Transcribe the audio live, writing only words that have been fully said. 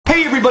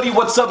everybody,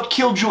 what's up?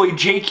 KillJoy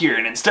Jake here,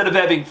 and instead of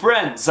having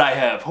friends, I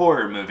have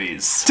horror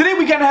movies. Today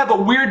we kinda have a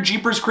weird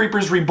Jeepers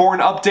Creepers Reborn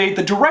update.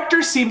 The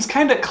director seems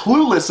kinda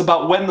clueless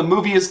about when the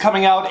movie is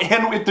coming out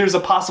and if there's a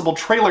possible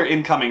trailer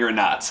incoming or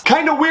not.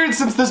 Kinda weird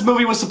since this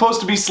movie was supposed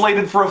to be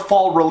slated for a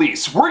fall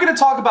release. We're gonna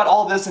talk about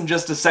all this in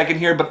just a second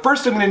here, but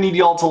first I'm gonna need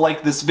y'all to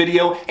like this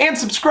video and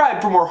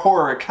subscribe for more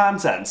horror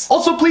content.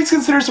 Also, please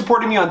consider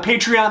supporting me on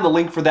Patreon. The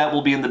link for that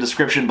will be in the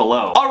description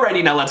below.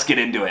 Alrighty, now let's get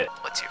into it.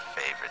 What's your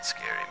favorite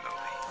scary movie?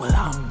 Well,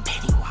 I'm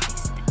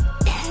Pennywise,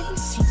 the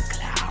dancing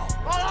clown.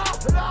 Oh,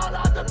 no,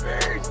 not the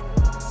beast!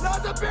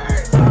 Not the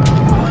beast!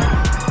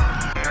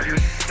 You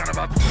son of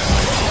a...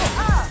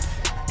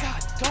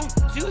 God, don't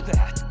do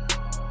that.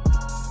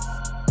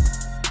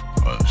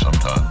 But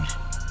sometimes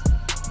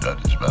that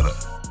is better.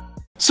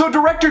 So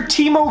director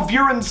Timo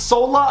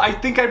Viransola, I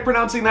think I'm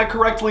pronouncing that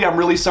correctly, I'm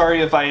really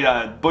sorry if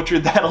I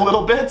butchered that a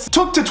little bit,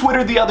 took to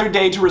Twitter the other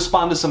day to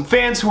respond to some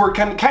fans who were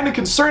kind of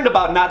concerned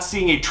about not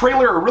seeing a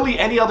trailer or really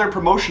any other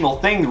promotional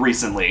thing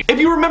recently. If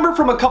you remember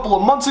from a couple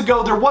of months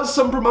ago, there was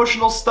some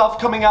promotional stuff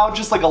coming out,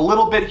 just like a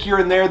little bit here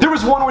and there. There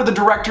was one where the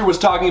director was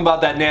talking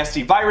about that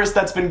nasty virus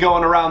that's been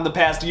going around the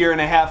past year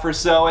and a half or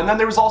so, and then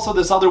there was also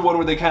this other one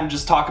where they kind of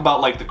just talk about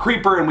like the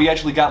creeper, and we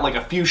actually got like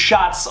a few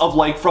shots of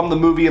like from the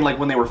movie and like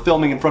when they were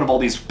filming in front of all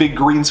these big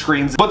green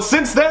screens. But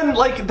since then,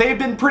 like, they've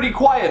been pretty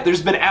quiet.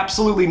 There's been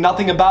absolutely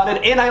nothing about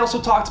it, and I also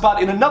talked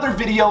about in another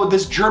video,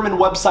 this German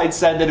website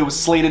said that it was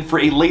slated for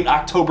a late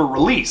October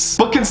release.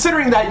 But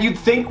considering that, you'd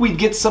think we'd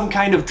get some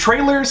kind of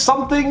trailer,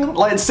 something?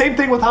 Like, same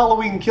thing with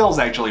Halloween Kills,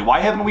 actually.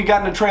 Why haven't we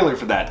gotten a trailer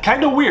for that?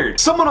 Kinda weird.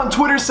 Someone on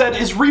Twitter said,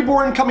 is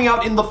Reborn coming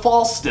out in the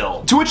fall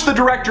still? To which the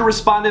director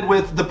responded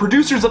with, the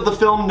producers of the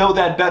film know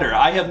that better.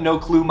 I have no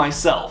clue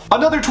myself.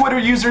 Another Twitter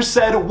user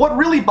said, what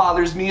really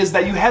bothers me is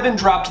that you haven't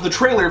dropped the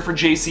trailer for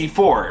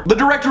JC4. The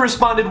director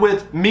responded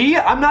with, me?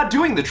 I'm not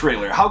doing the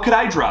trailer. How could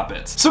I drop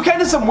it? So kind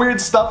of some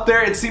weird stuff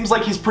there. It seems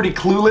like he's pretty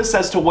clueless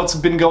as to what's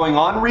been going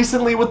on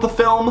recently with the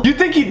film. You'd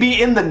think he'd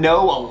be in the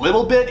know a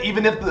little bit,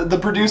 even if the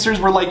producers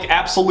were like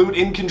absolute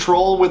in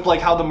control with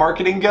like how the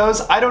marketing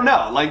goes. I don't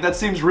know. Like, that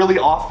seems really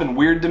off and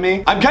weird to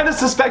me. I'm kind of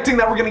suspecting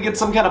that we're gonna get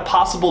some kind of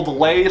possible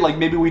delay, like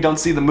maybe we don't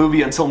see the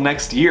movie until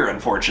next year,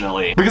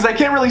 unfortunately. Because I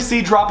can't really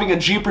see dropping a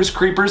Jeepers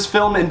Creepers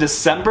film in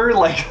December.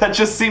 Like, that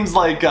just seems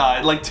like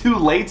too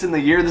late in the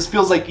year. This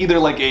feels like either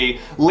like a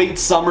late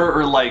summer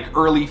or like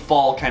early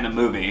fall kind of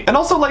movie. And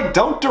also, like,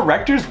 don't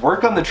directors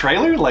work on the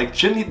trailer? Like,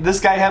 shouldn't this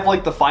guy have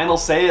like the final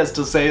say as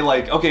to say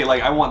like, okay,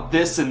 like I want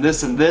this and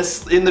this and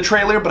this in the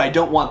trailer, but I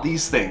don't want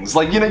these things.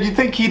 Like, you know, you'd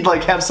think he'd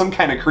like have some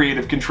kind of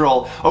creative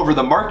control over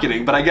the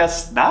marketing, but I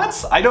guess not?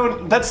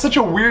 That's such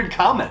a weird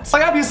comment.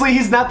 Like, obviously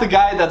he's not the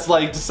guy that's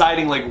like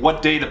deciding like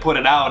what day to put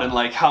it out and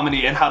like how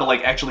many and how to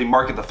like actually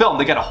market the film.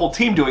 They got a whole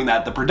team doing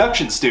that, the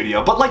production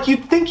studio. But like,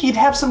 you'd think he'd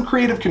have some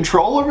creative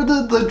control over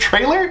the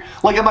trailer?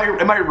 Like, am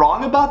I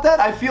wrong about that?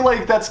 I feel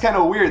like that's kind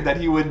of weird that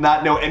he would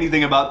not know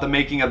anything about the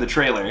making of the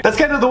trailer. That's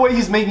kind of the way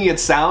he's making it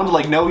sound.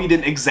 Like, no, he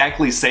didn't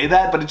exactly say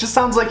that, but it just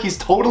sounds like he's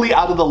totally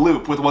out of the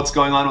loop with what's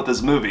going on with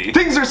this movie.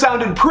 Things are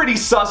sounding pretty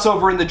sus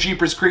over in the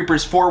Jeepers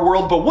Creepers 4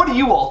 world, but what do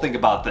you all think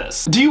about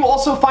this? Do you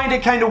also find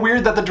it kind of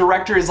weird that the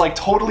director is like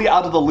totally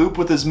out of the loop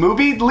with his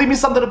movie? Leave me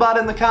something about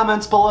it in the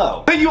comments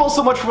below. Thank you all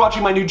so much for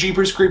watching my new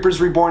Jeepers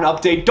Creepers Reborn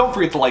update. Don't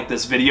forget to like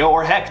this video,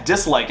 or heck,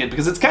 dislike it,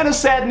 because it's kind of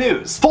sad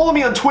news. Follow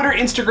me on Twitter,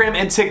 Instagram,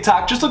 and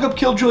TikTok. Just look up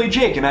KillJoy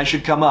Jake and I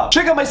should come up.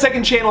 Check out my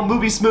second channel,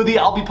 Movie Smoothie.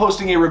 I'll be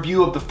posting a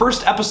review of the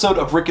first episode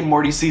of Rick and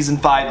Morty Season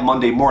 5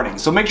 Monday morning,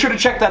 so make sure to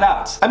check that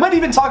out. I might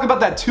even talk about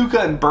that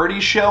Tuca and Birdie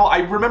show. I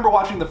remember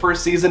watching the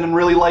first season and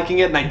really liking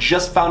it, and I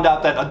just found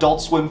out that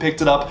Adult Swim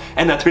picked it up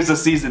and that there's a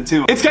season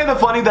 2. It's kind of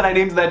funny that I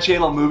named that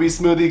channel Movie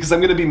Smoothie because I'm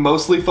going to be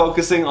mostly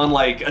focusing on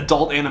like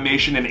adult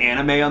animation and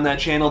anime on that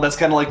channel. That's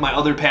kind of like my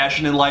other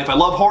passion in life. I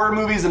love horror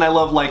movies and I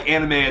love like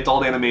anime,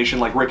 adult animation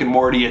like Rick and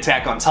Morty,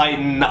 Attack on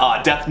Titan,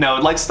 Death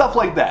Note, like stuff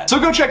like that. So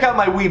go check out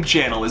my weeb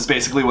channel is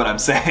basically what I'm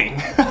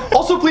saying.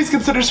 Also, please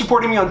consider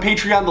supporting me on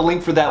Patreon. The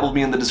link for that will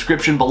be in the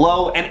description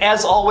below. And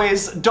as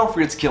always, don't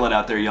forget to kill it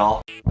out there,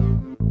 y'all.